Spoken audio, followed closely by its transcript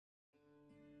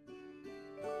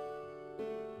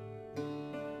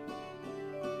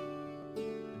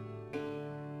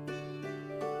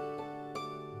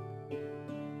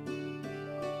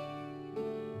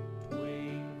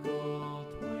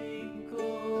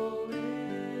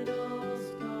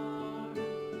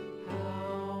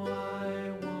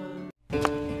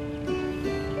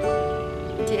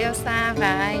Elsa và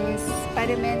anh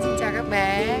Spiderman xin chào các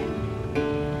bé.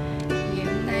 Ngày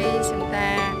hôm nay chúng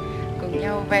ta cùng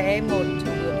nhau vẽ một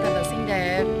chú bướm thật là xinh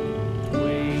đẹp.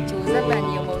 Chú rất là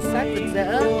nhiều màu sắc rực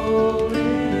rỡ.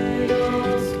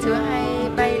 Chú hay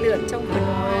bay lượn trong vườn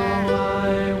hoa.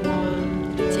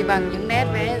 Chỉ bằng những nét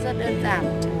vẽ rất đơn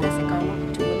giản, chúng ta sẽ có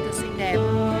một chú bướm thật xinh đẹp.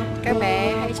 Các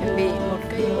bé hãy chuẩn bị một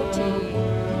cây bút chì,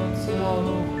 một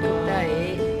bút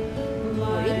tẩy,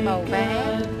 một ít màu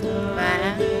vẽ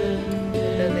và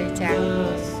tờ giấy trắng.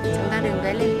 Chúng ta đừng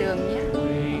vẽ lên tường nhé,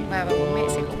 và bố mẹ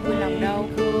sẽ không vui lòng đâu.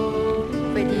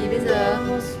 Vậy thì bây giờ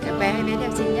các bé hãy vẽ theo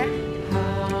chị nhé.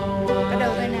 Bắt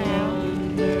đầu thôi nào.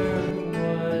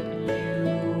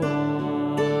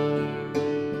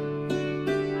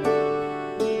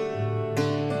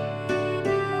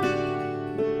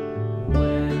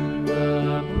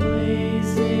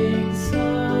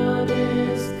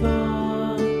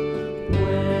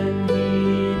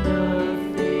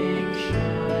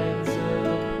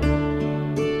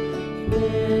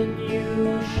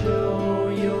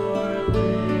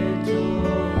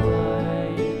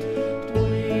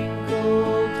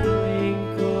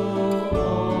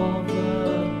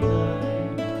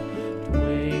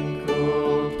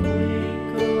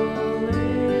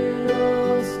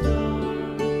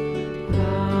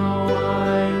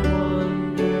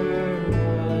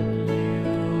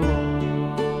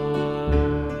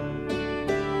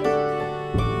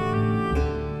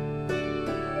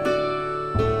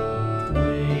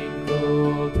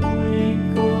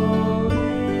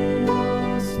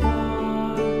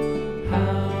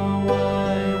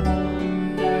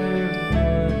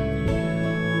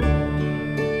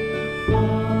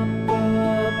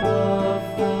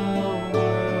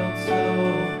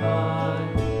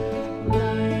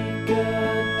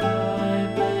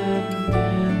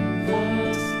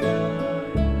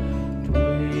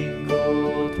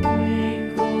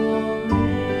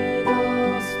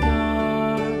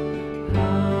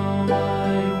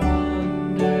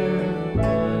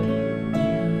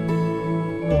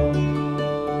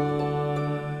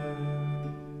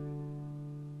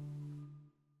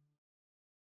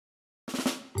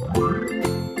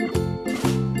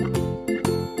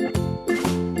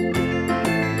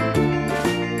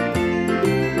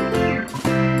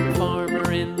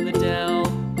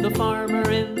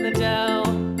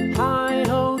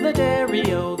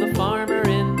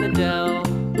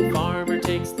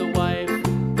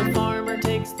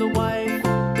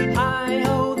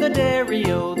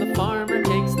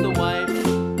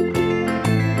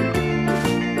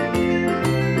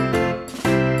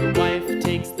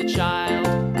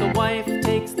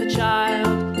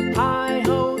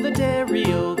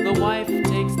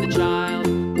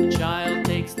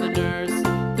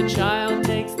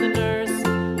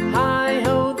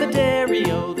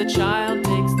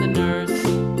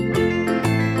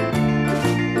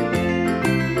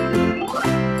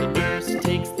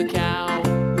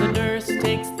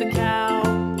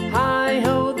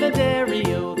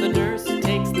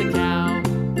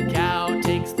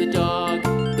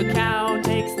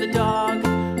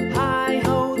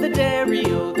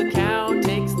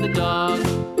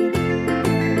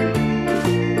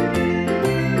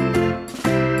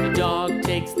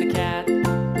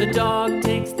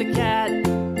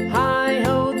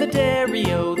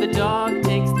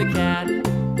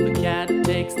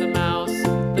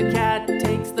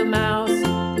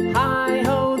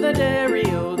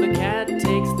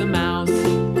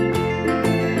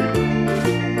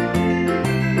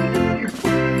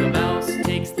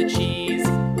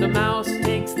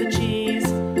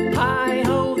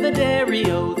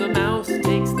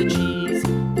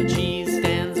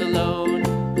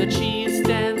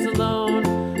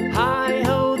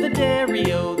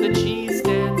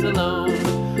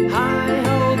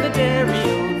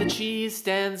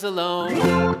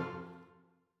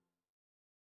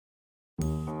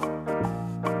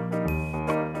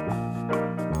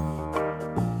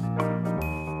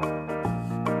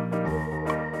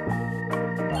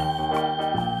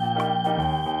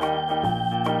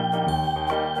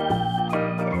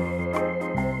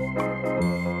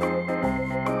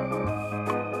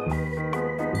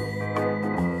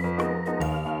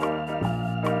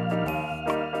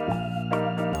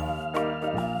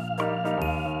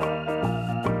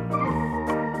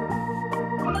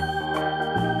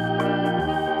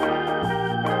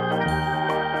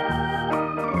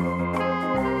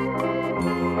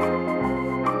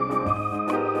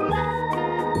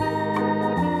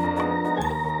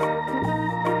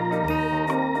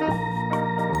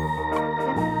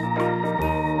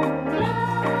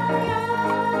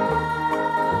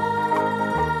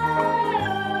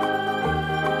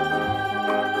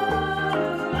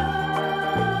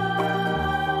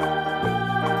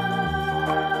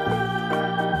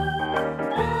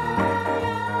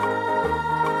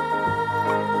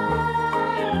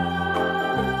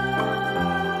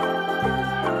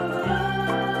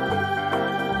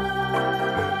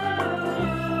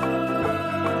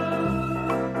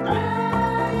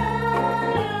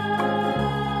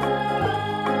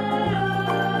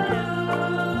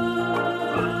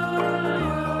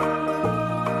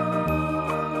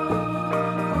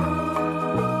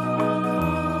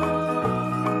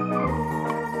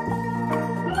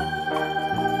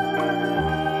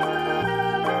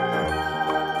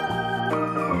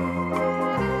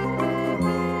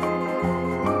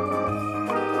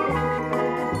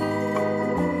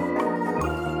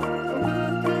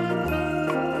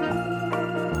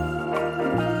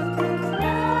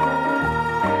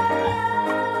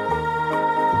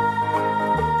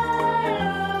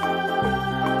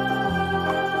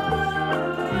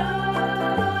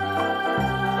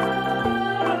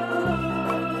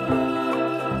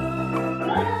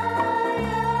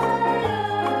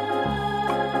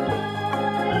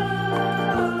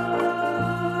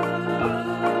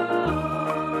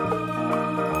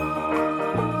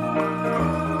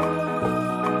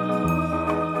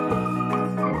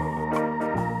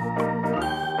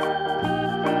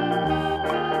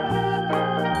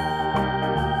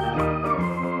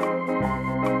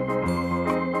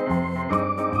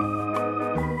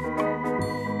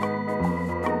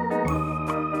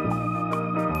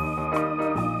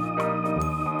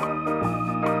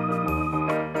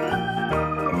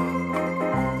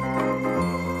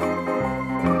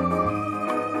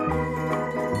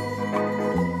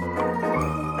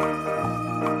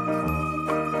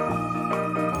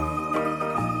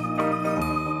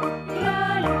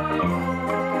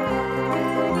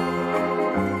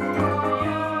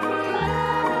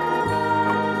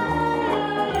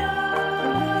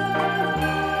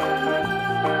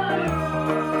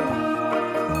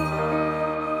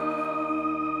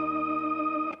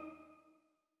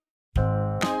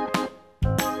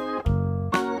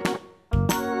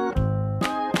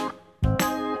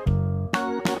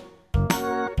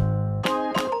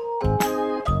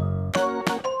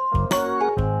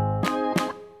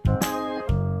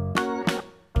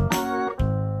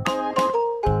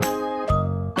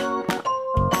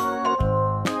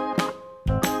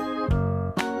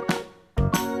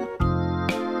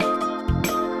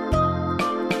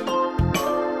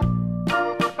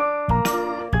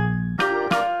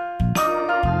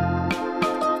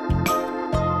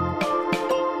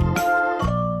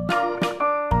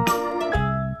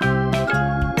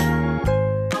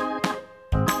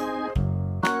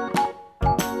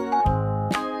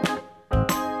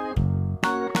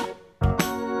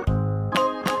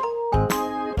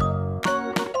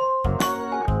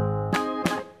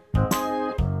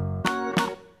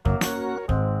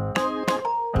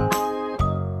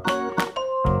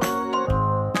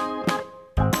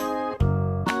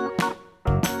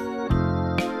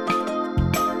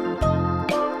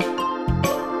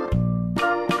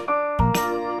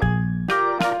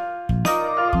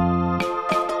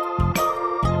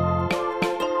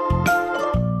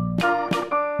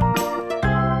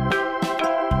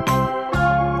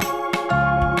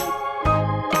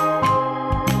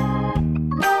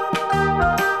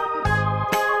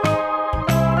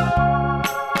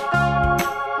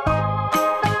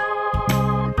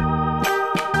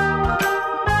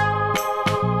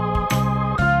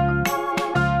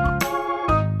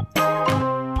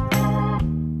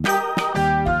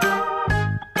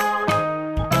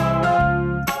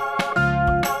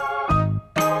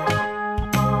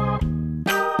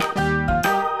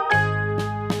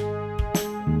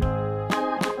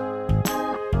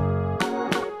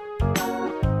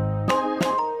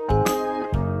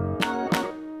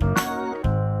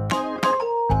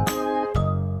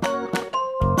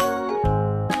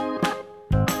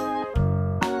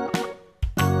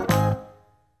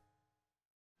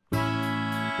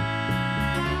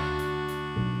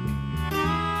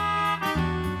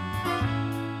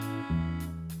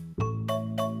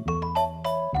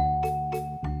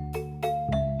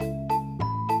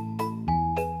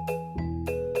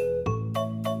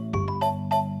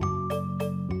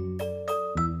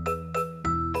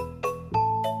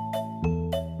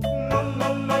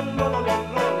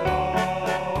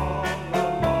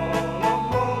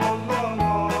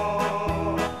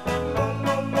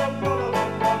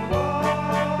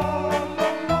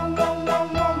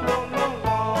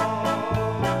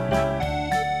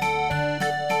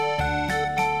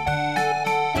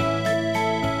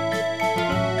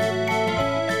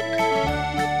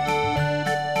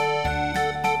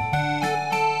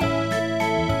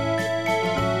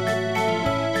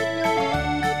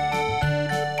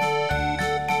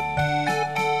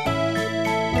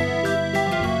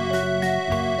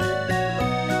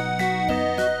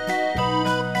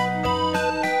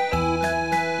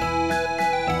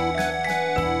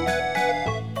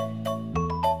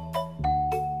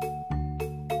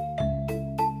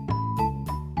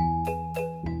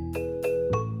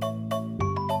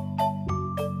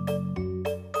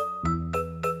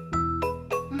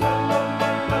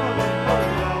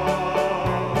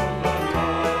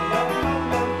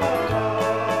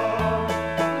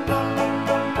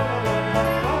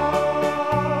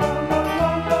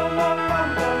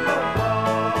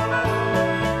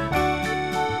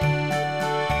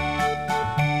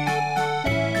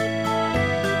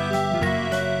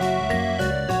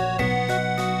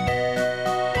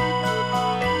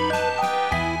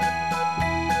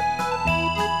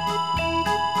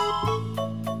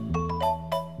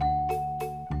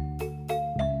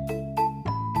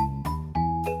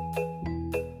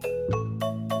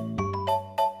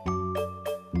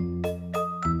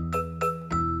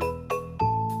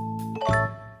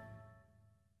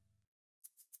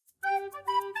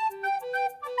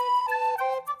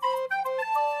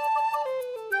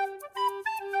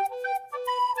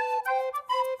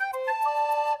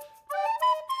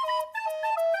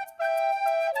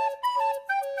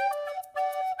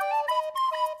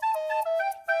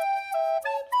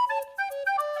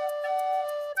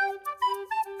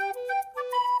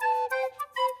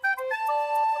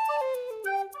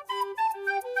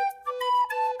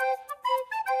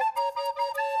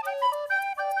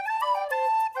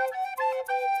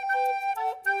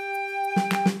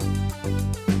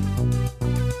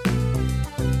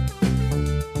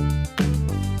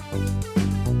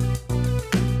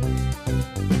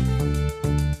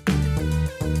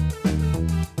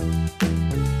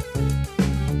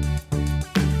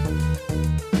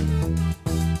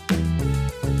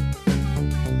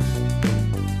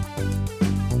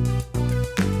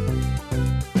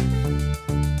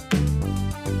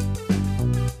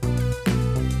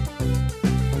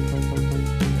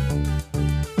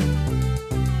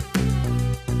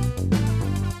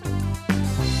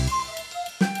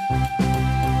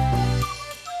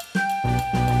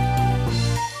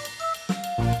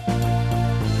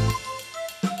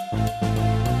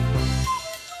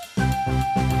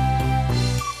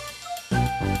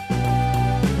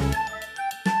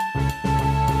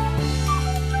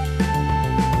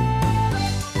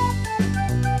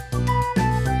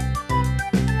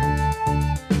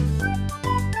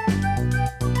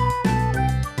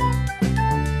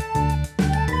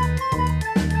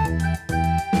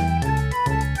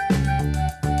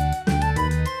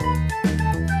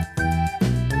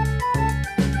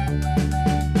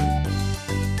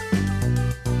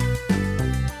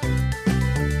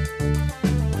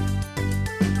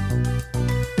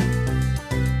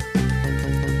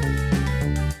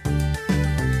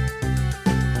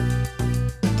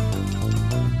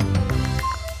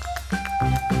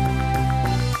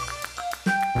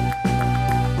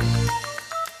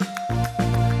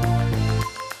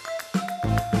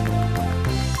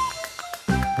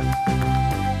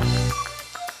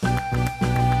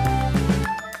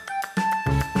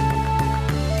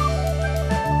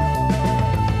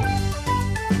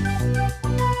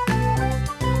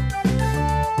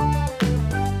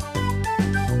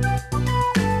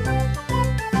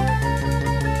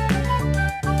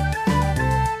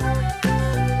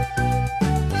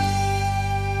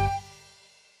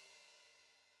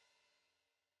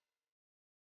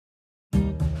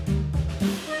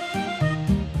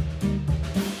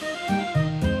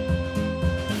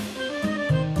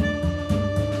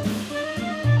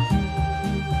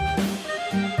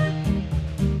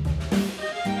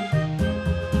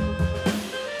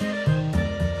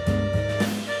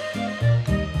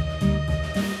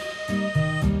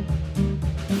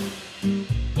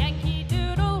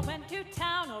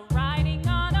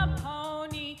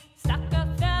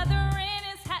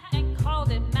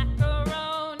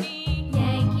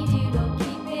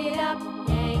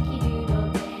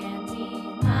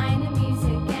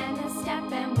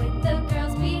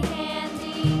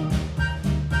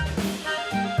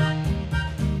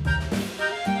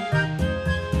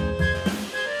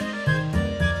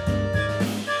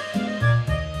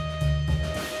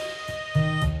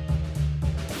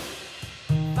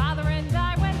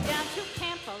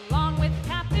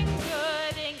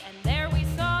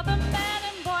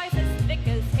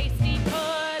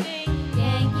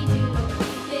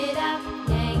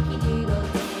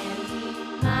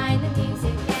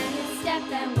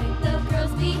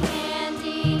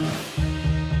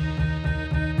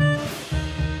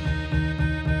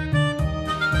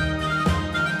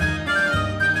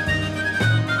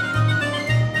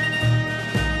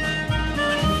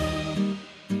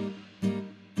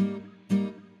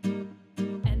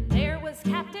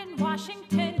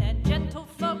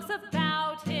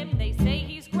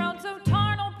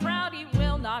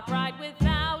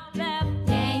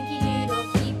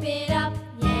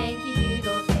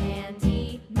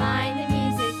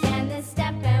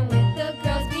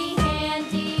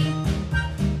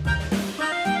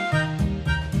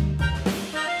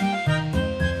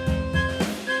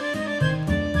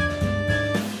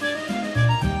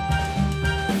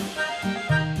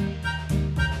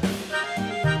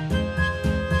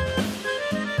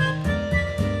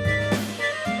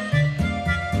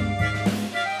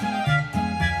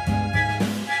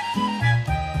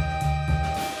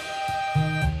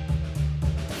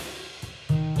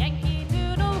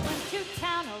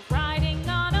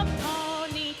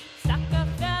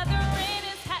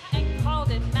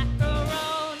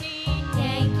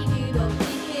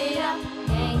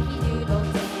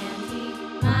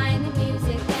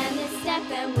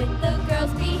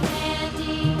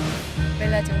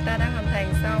 giờ chúng ta đang hoàn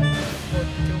thành xong một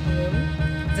chú bướm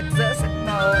rực rỡ sắc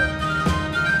màu,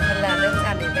 thật là đơn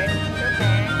giản để vẽ đúng các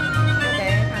bé. Các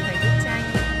bé hoàn thành bức tranh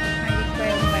hay đi khoe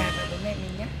ông bà và bố mẹ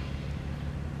mình nhé.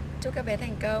 Chúc các bé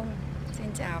thành công. Xin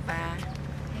chào và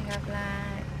hẹn gặp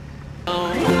lại.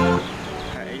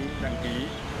 Hãy đăng ký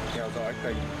theo dõi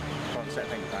kênh Con Sẽ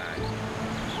Thành Tai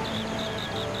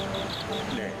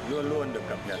để luôn luôn được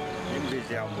cập nhật những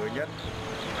video mới nhất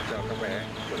cho các bé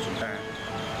của chúng ta.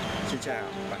 Xin chào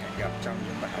và hẹn gặp trong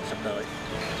những bài học sắp tới.